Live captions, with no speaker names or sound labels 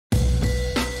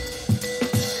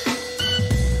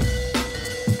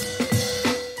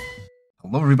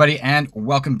Hello everybody and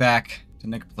welcome back to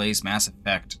Nick Plays Mass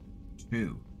Effect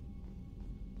 2.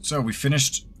 So we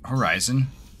finished Horizon.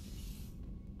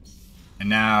 And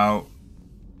now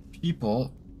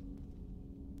people...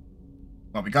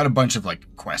 Well, we got a bunch of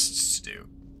like quests to do.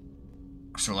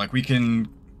 So like we can...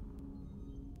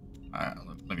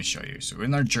 let me show you. So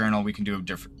in our journal we can do a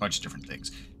bunch of different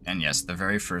things. And yes, the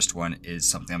very first one is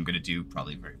something I'm going to do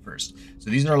probably very first. So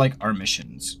these are like our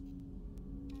missions.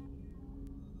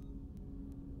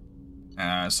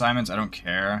 Assignments, I don't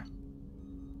care.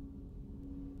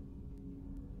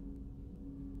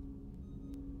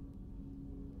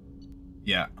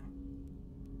 Yeah.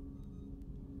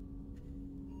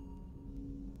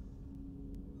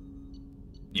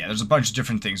 Yeah, there's a bunch of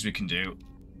different things we can do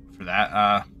for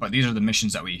that. But these are the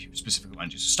missions that we specifically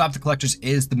want to do. So Stop the Collectors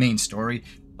is the main story,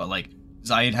 but like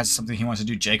Zaid has something he wants to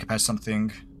do, Jacob has something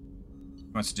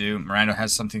he wants to do, Miranda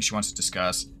has something she wants to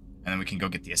discuss, and then we can go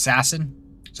get the assassin.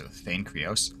 So Thane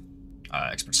Krios,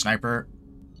 Expert Sniper,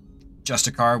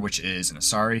 Justicar, which is an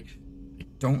Asari. I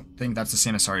don't think that's the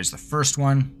same Asari as the first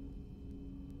one.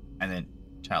 And then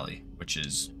Tali, which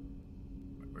is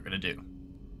what we're going to do.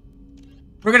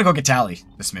 We're going to go get Tali,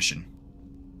 this mission.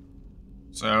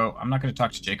 So I'm not going to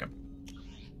talk to Jacob.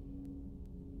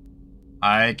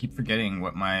 I keep forgetting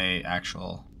what my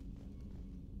actual...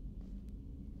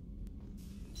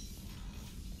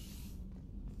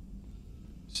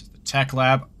 Tech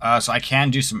lab. So I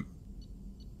can do some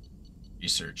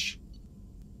research.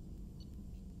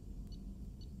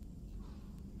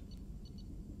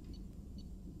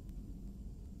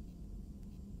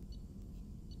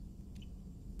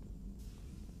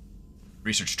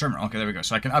 Research terminal. Okay, there we go.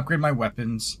 So I can upgrade my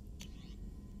weapons.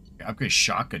 Upgrade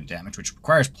shotgun damage, which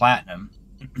requires platinum.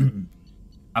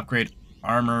 Upgrade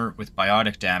armor with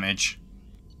biotic damage.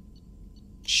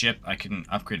 Ship, I can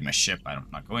upgrade my ship. I'm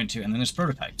not going to. And then there's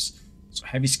prototypes. So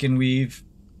heavy skin weave,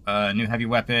 new heavy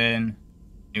weapon,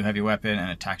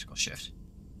 and a tactical shift.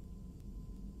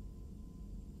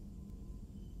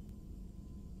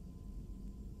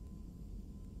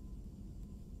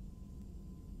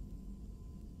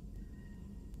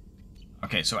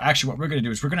 Okay, so actually what we're going to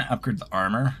do is we're going to upgrade the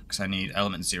armor, because I need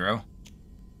element 0.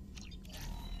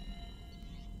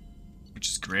 Which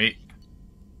is great.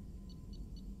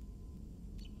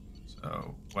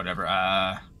 So, whatever.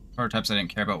 Prototypes I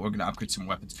didn't care about. We're going to upgrade some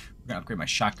weapons. We're going to upgrade my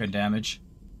shotgun damage.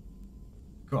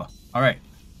 Cool. Alright.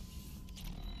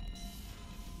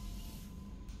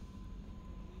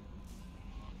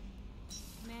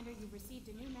 Commander, you've received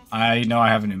a new message. I know I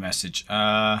have a new message.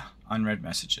 Unread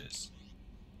messages.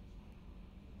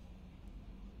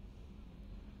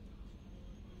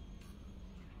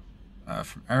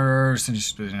 From errors.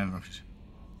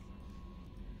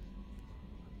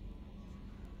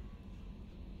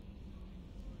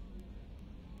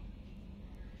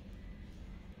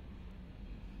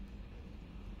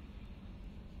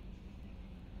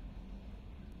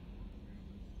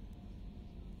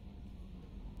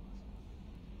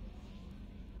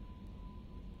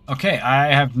 Okay,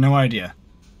 I have no idea.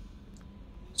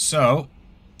 So,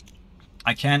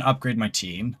 I can upgrade my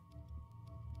team.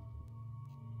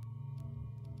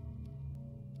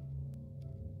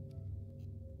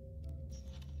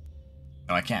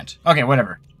 No, I can't. Okay,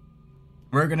 whatever.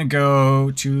 We're gonna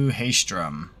go to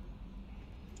Haystrom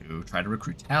to try to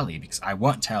recruit Tali, because I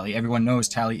want Tali. Everyone knows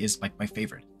Tali is like my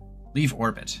favorite. Leave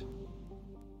orbit. So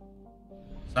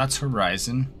that's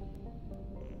Horizon.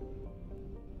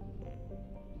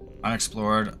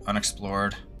 Unexplored,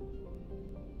 unexplored.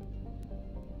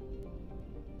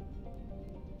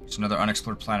 There's another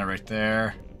unexplored planet right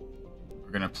there. We're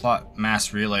gonna plot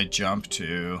mass relay jump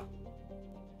to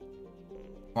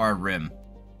Far Rim.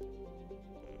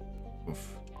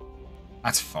 Oof.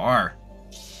 That's far.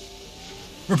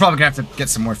 We're probably gonna have to get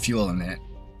some more fuel in a minute.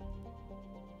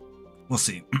 We'll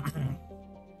see.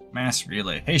 Mass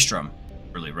relay. Haystrom.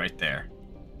 Really right there.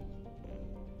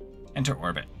 Enter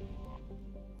orbit.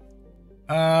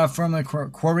 From the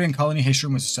Quarian colony,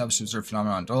 Haystrom was established to observe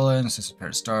phenomena on Dolan. Assisted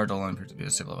parent star. Dolan appeared to be a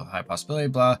symbol with high possibility.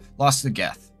 Blah. Lost to the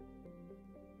Geth.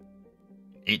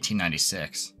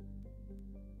 1896.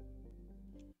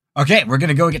 Okay, we're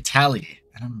gonna go get Tali.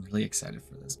 And I'm really excited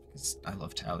for this because I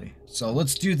love Tali. So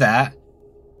let's do that.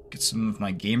 Get some of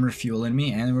my gamer fuel in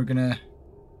me, and we're gonna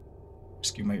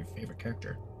rescue my favorite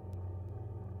character.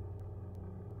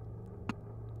 I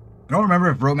don't remember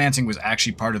if romancing was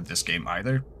actually part of this game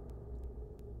either.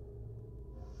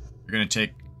 We're gonna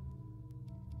take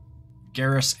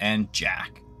Garrus and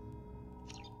Jack.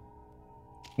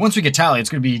 Once we get Tali, it's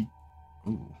gonna be...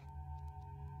 Ooh.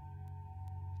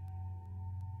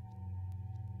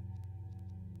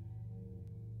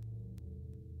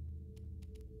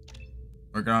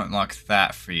 we're going to unlock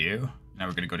that for you. Now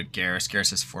we're going to go to Garrus. Garrus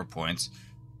has 4 points.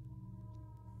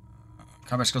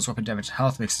 Combat skills, weapon damage,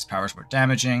 health makes his powers more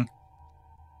damaging.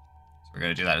 So we're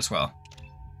going to do that as well.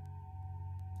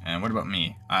 And what about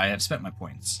me? I have spent my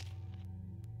points.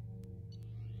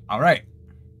 Alright.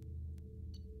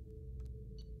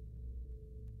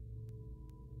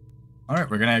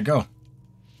 Alright, we're going to go.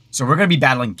 So we're going to be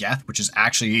battling Geth, which is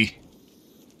actually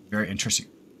very interesting.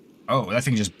 Oh, that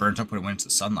thing just burnt up when it went into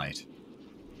the sunlight.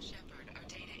 Shepard, our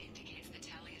data indicates that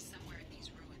Tali is somewhere in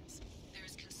these ruins. There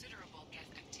is considerable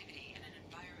Geth activity in an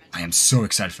environment. I am so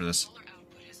excited for this. Solar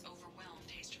output has overwhelmed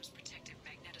Hastrom's protective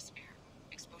magnetosphere.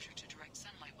 Exposure to direct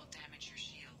sunlight will damage your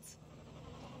shields.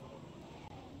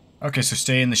 Okay, so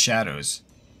stay in the shadows.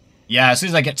 Yeah, as soon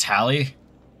as I get Tali,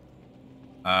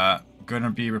 I'm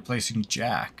gonna be replacing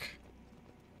Jack.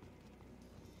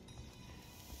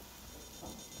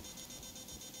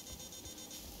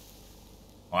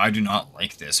 Oh, I do not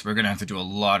like this. We're gonna have to do a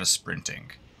lot of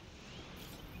sprinting.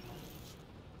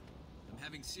 I'm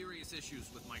having serious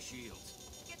issues with my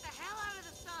shields. Get the hell out of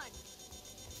the sun!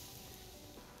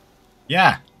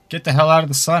 Yeah, get the hell out of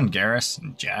the sun, Garrus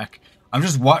and Jack. I'm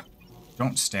just what?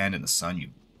 Don't stand in the sun, you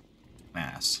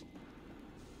ass.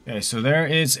 Okay, so there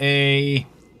is a...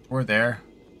 We're there.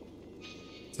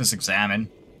 Let's examine.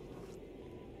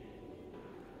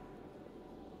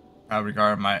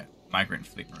 Regard my migrant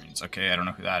fleet marines. Okay, I don't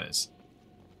know who that is.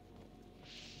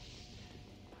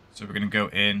 So we're gonna go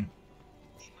in.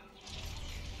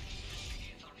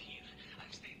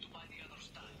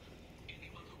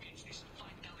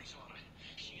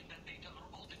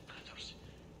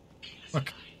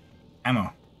 Look,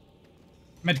 ammo.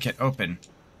 Medkit open.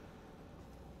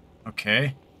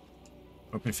 Okay.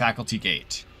 Open faculty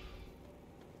gate.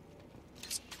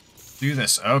 Let's do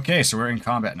this. Okay, so we're in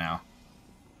combat now.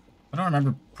 I don't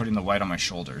remember putting the white on my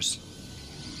shoulders.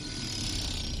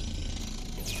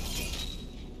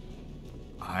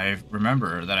 I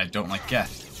remember that I don't like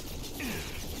Geth.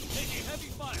 Taking heavy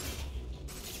fire.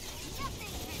 Nothing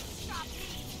can stop me!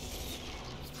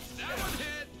 That one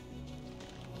hit.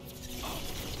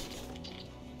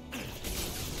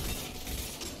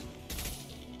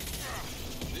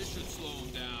 This should slow him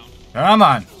down. Come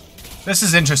on! This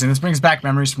is interesting. This brings back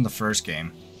memories from the first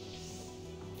game.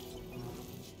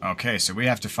 Okay, so we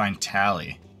have to find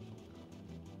Tali.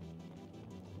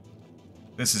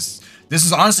 This is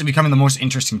honestly becoming the most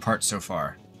interesting part so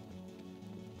far.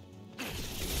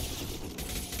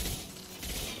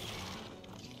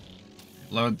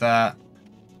 Load that.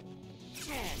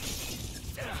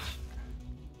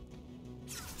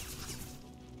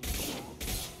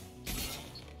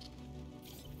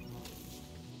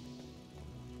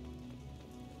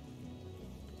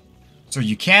 So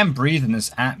you can breathe in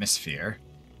this atmosphere.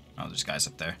 Oh, there's guys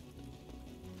up there.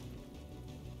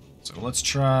 So let's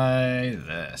try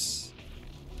this.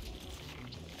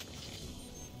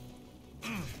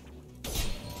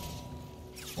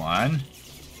 One.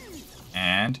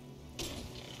 And...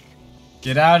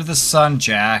 Get out of the sun,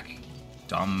 Jack.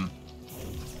 Dumb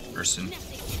person.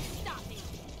 Nothing can stop me!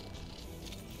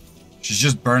 She's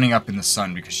just burning up in the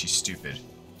sun because she's stupid.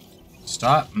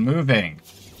 Stop moving.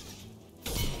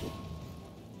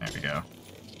 There we go.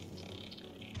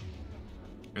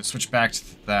 Let's switch back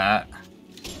to that.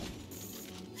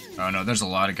 Oh no, there's a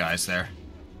lot of guys there.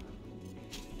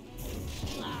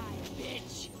 Fly,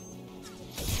 bitch!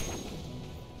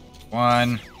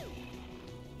 One.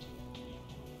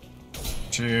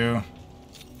 Two.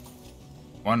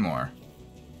 One more.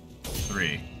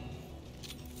 Three.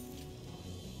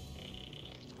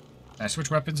 Can I switch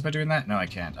weapons by doing that? No, I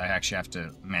can't. I actually have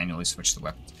to manually switch the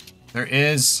weapons. There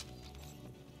is...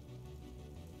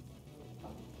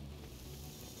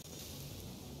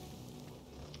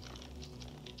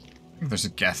 I think there's a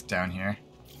Geth down here.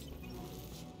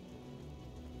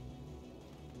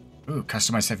 Ooh,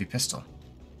 customized heavy pistol.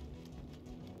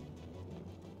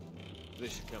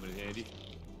 This should come in handy.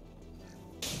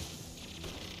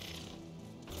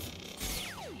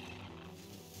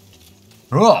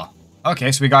 Cool.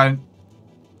 Okay, so we got...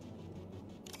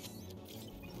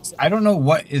 I don't know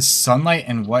what is sunlight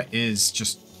and what is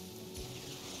just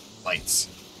lights.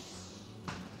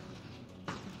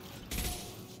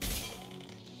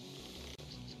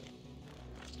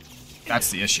 That's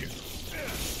the issue.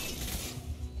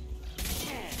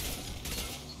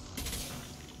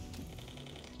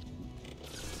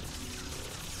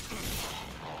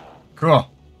 Cool.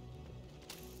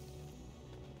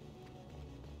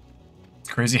 It's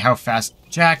crazy how fast...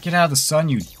 Jack, get out of the sun,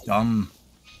 you dumb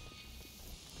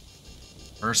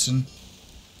person.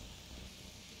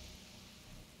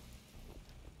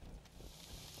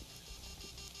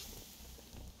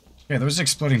 Okay, there was an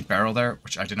exploding barrel there,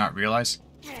 which I did not realize.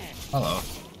 Hello.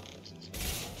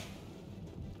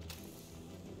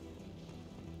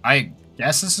 I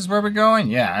guess this is where we're going?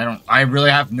 Yeah, I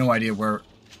really have no idea where.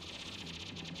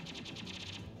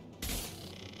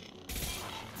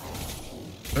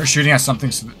 They're shooting at something,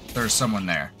 so there's someone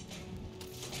there.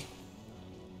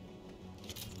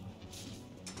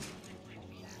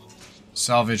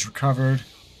 Salvage recovered.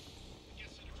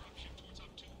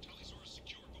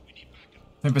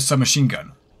 Type of submachine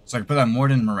gun. So I can put that more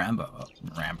than Miranda.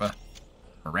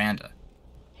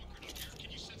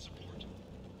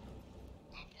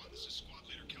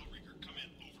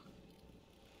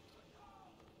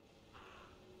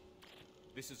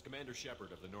 This is Commander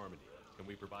Shepard of the Normandy. Can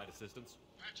we provide assistance?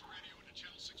 Patch radio into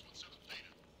channel 617 Theta.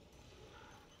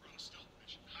 We're on a stealth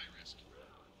mission, high risk.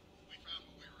 We found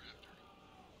what we were after.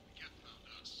 The Geth found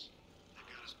us. They've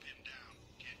got us pinned down.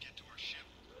 Can't get to our ship.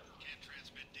 Can't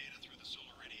transmit data through the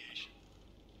solar radiation.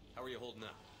 How are you holding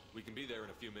up? We can be there in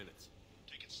a few minutes.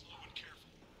 Take it slow and careful.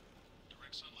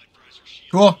 Direct sunlight fries our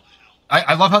shield. Cool.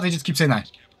 I love how they just keep saying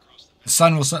that. The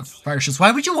sun will fire shields.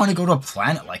 Why would you want to go to a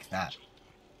planet like that?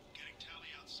 Getting Tali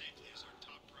out safely is our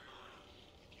top priority.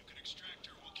 If you can extract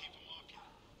her, we'll keep them off you.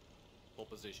 Hold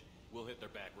position. We'll hit their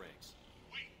back ranks.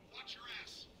 Wait, watch your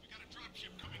ass. We got a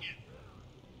dropship coming in.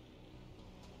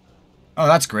 Oh,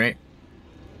 that's great.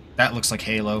 That looks like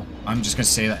Halo. I'm just gonna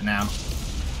say that now.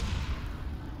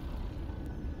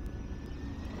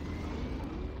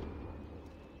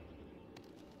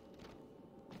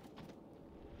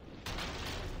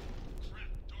 Crap,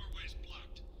 doorway's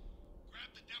blocked. Grab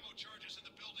the demo charges in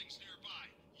the buildings nearby.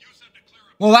 Use them to clear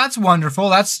a Well, that's wonderful.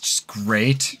 That's just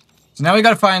great. So now we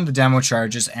gotta find the demo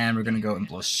charges, and we're gonna go and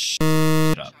blow shit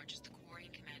up. Charges the quarry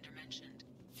commander mentioned.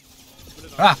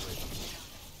 Ah!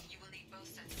 You will need both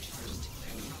sets of charges to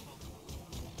clear the rubble.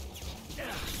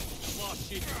 Lost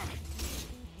sheep.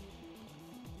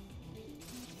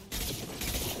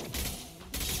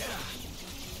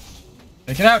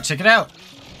 Check it out, check it out.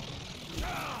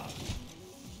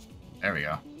 There we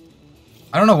go.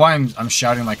 I don't know why I'm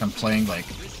shouting like I'm playing like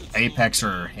Apex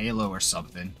or Halo or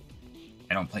something.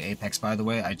 I don't play Apex, by the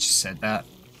way. I just said that.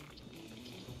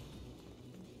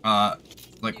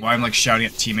 Like why I'm like shouting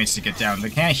at teammates to get down. They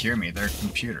can't hear me. They're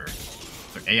computer.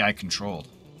 They're AI controlled.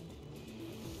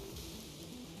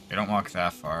 They don't walk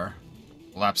that far.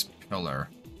 Collapse pillar.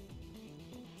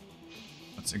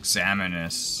 Let's examine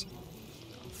this.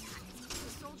 The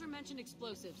soldier mentioned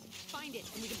explosives. Find it,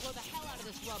 and we can blow the hell out of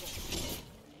this rubble.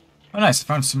 Oh nice, I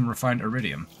found some refined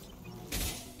iridium.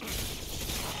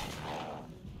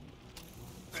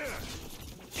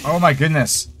 Oh my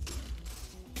goodness.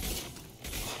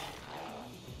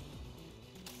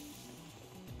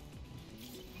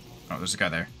 Oh, there's a guy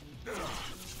there.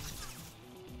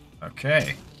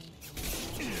 Okay.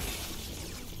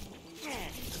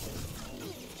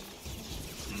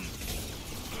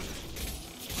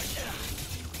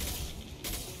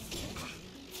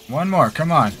 One more,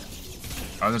 come on.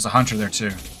 Oh, there's a hunter there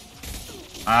too.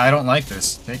 I don't like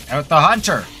this. Take out the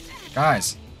hunter!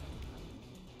 Guys.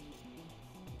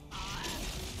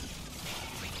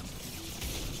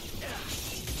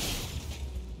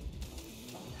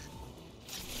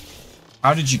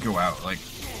 How did you go out? Like,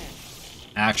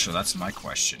 actually, that's my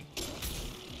question.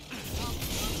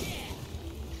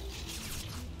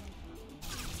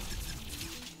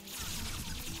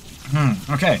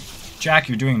 Okay. Jack,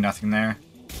 you're doing nothing there.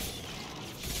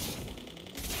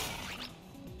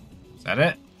 Is that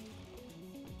it?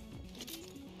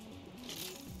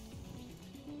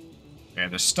 Okay,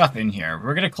 there's stuff in here.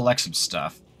 We're gonna collect some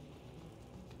stuff.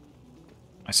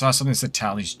 I saw something that said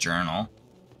Tali's journal.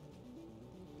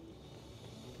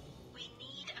 We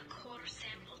need a core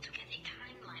sample to get a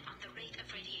timeline on the rate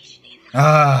of radiation in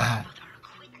Ah. but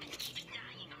our equipment keeps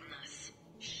dying on us.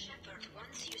 Shepard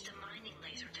once used a mining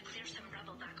laser to clear some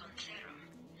rubble back on Therum.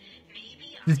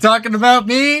 Maybe You talking about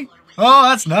me? Oh,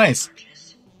 that's nice.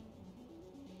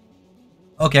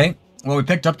 Okay, well, we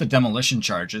picked up the demolition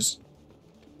charges.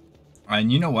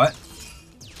 And you know what?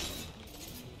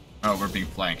 Oh, we're being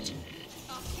flanked.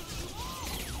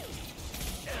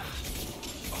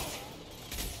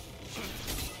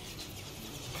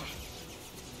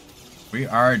 We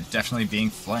are definitely being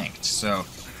flanked, so...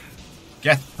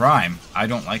 Geth Prime, I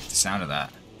don't like the sound of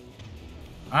that.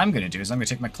 What I'm gonna do is I'm gonna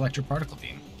take my collector particle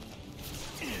beam.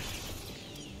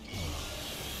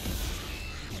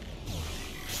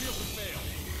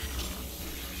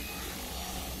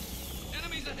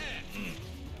 Enemies ahead.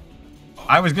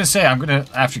 I was gonna say, I'm gonna,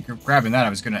 after grabbing that, I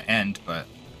was gonna end, but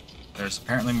there's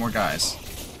apparently more guys.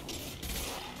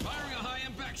 Firing a high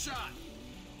impact shot.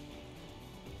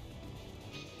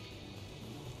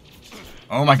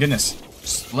 Oh my goodness.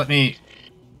 Just let me...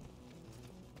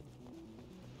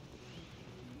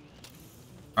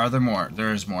 Are there more?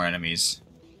 There's more enemies.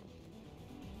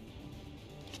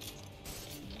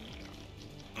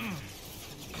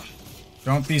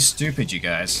 Don't be stupid, you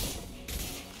guys.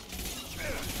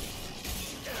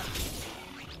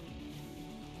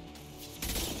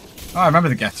 Oh, I remember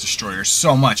the Geth Destroyers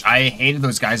so much. I hated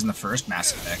those guys in the first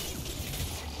Mass Effect.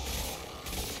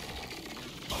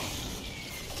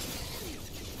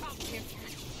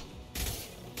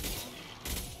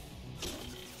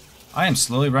 I am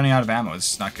slowly running out of ammo.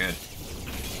 This is not good.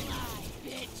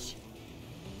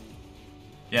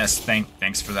 Yes,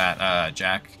 thanks for that,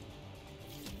 Jack.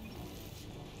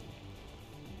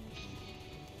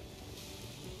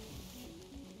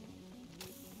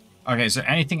 Okay, is there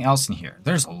anything else in here?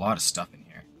 There's a lot of stuff in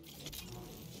here.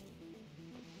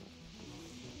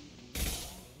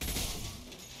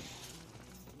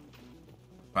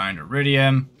 Find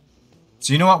iridium.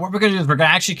 So you know what? What we're going to do is we're going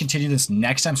to actually continue this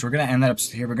next time. So we're going to end that up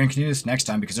here. We're going to continue this next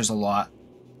time because there's a lot.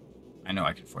 I know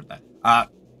I can afford that.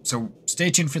 So stay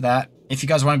tuned for that. If you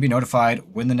guys want to be notified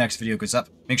when the next video goes up,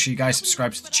 make sure you guys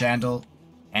subscribe to the channel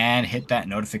and hit that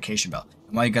notification bell.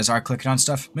 And while you guys are clicking on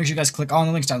stuff, make sure you guys click on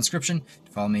the links down in the description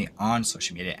to follow me on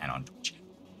social media and on Twitch.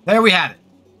 There we have it.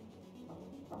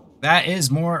 That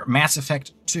is more Mass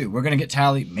Effect 2. We're going to get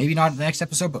Tali, maybe not in the next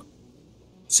episode, but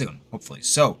soon, hopefully.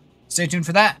 So stay tuned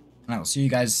for that. And I will see you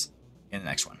guys in the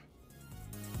next one.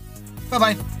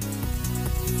 Bye-bye.